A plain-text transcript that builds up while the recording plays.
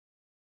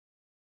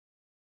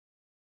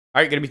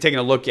All right, going to be taking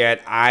a look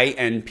at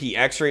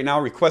INPX right now,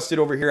 requested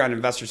over here on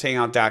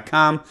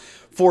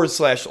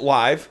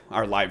investorshangout.com/live,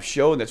 our live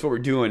show. And that's what we're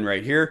doing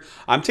right here.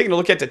 I'm taking a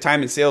look at the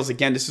time and sales.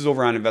 Again, this is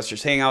over on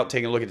Investors Hangout,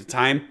 taking a look at the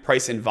time,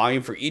 price, and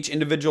volume for each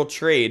individual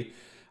trade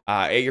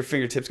at your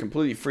fingertips,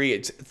 completely free.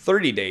 It's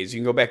 30 days. You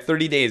can go back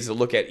 30 days to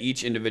look at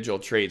each individual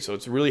trade. So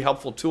it's a really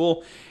helpful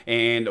tool.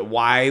 And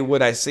why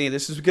would I say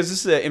this? Is because this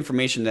is the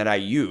information that I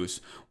use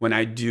when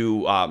I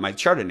do my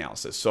chart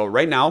analysis. So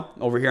right now,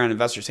 over here on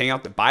Investors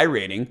Hangout, the buy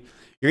rating,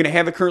 you're going to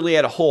have it currently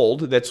at a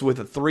hold. That's with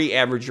a 3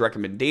 average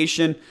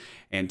recommendation.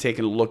 And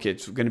taking a look,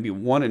 it's going to be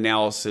one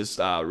analysis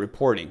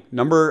reporting.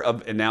 Number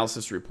of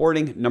analysis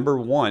reporting, number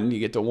 1,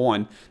 you get to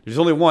 1. There's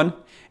only one,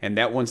 and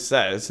that one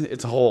says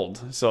it's a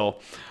hold. So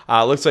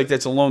looks like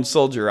that's a lone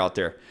soldier out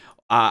there.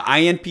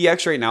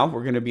 INPX right now,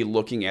 we're going to be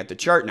looking at the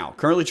chart now.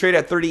 Currently trade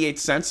at 38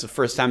 cents. The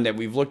first time that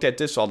we've looked at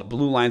this, all the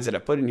blue lines that I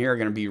put in here are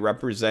going to be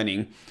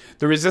representing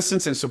the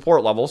resistance and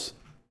support levels.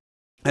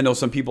 I know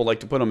some people like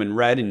to put them in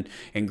red and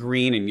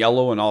green and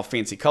yellow and all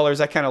fancy colors.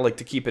 I kind of like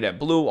to keep it at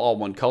blue, all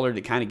one color, to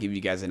kind of give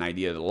you guys an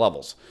idea of the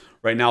levels.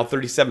 Right now,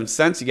 37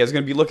 cents. You guys are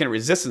going to be looking at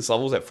resistance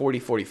levels at 40,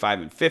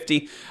 45, and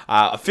 50.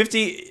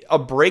 A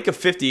break of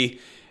 50,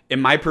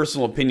 in my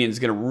personal opinion, is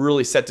going to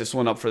really set this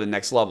one up for the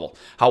next level.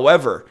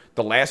 However,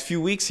 the last few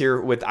weeks here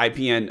with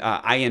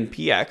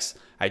INPX,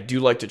 I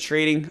do like the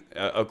trading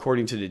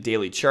according to the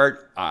daily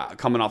chart.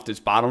 Coming off this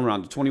bottom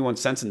around the 21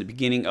 cents in the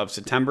beginning of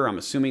September, I'm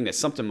assuming that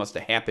something must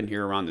have happened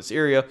here around this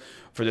area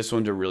for this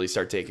one to really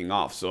start taking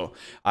off. So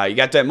you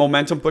got that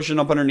momentum pushing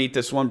up underneath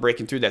this one,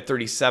 breaking through that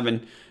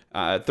 37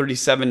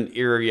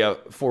 area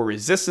for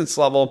resistance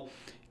level,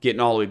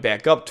 getting all the way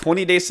back up.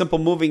 20-day simple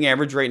moving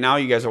average right now.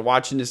 You guys are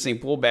watching this thing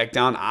pull back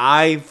down.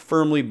 I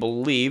firmly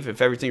believe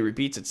if everything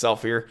repeats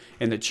itself here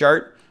in the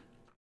chart,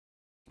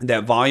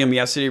 that volume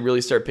yesterday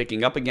really started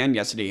picking up again.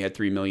 Yesterday you had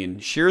 3 million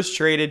shares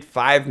traded,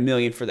 5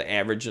 million for the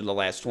average of the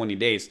last 20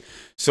 days.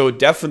 So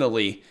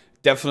definitely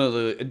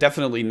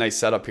nice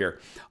setup here.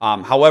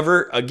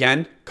 However,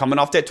 again, coming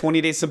off that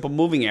 20-day simple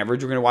moving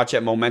average, we're going to watch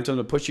that momentum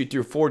to push you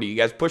through 40. You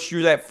guys push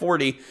through that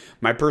 40.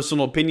 My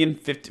personal opinion,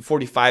 50,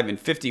 45, and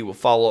 50 will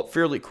follow up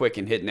fairly quick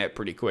and hitting that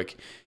pretty quick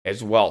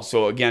as well.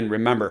 So again,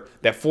 remember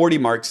that 40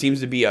 mark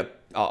seems to be a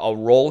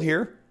roll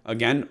here.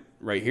 Again,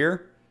 right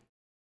here,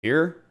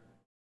 here,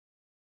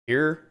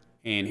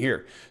 and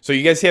here. So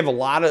you guys have a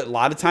lot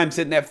of times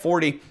hitting that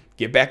 40.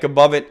 Get back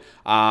above it.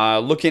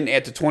 Looking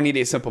at the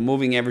 20-day simple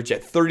moving average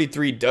at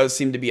 33 does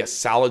seem to be a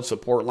solid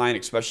support line,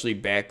 especially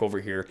back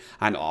over here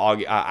on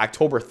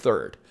October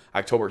 3rd.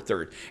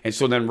 And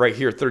so then right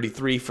here,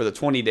 33 for the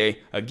 20-day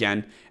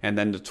again, and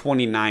then the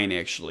 29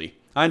 actually.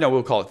 I know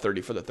we'll call it 30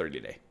 for the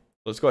 30-day.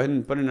 Let's go ahead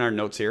and put in our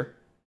notes here.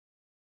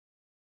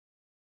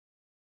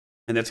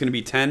 And that's going to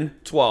be 10,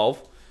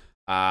 12,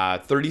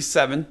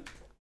 37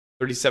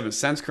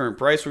 cents current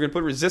price. We're going to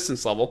put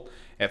resistance level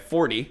at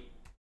 40,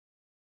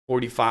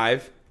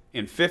 45,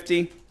 and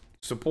 50.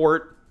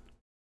 Support.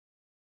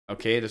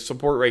 Okay, the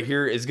support right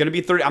here is going to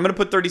be 30. I'm going to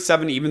put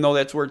 37, even though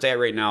that's where it's at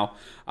right now.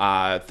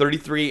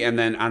 33, and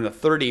then on the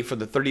 30 for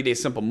the 30-day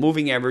simple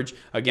moving average,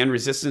 again,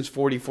 resistance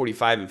 40,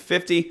 45, and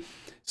 50.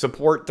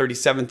 Support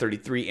 37,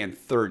 33, and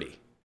 30.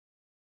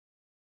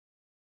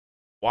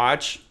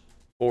 Watch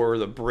for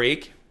the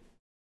break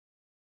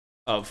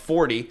of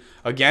 40.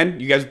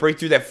 Again, you guys break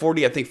through that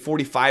 40. I think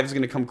 45 is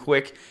going to come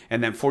quick,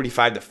 and then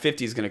 45 to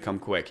 50 is going to come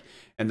quick.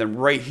 And then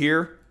right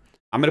here,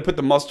 I'm going to put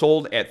the must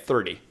hold at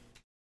 30.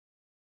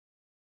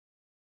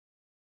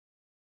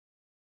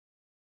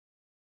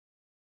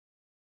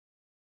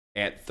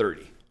 At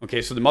 30.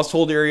 Okay, so the must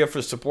hold area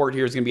for support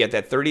here is going to be at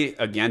that 30.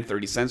 Again,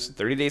 30 cents,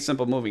 30-day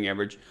simple moving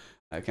average.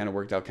 Kind of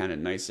worked out kind of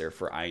nice there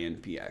for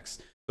INPX.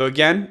 So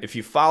again, if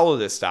you follow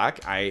this stock,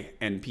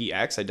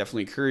 INPX, I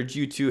definitely encourage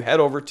you to head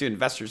over to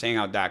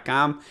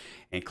investorshangout.com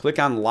and click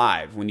on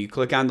live. When you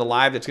click on the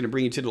live, that's going to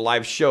bring you to the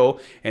live show.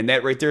 And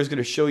that right there is going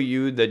to show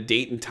you the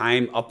date and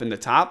time up in the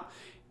top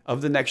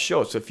of the next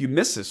show. So if you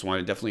miss this one,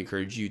 I definitely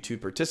encourage you to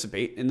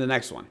participate in the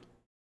next one.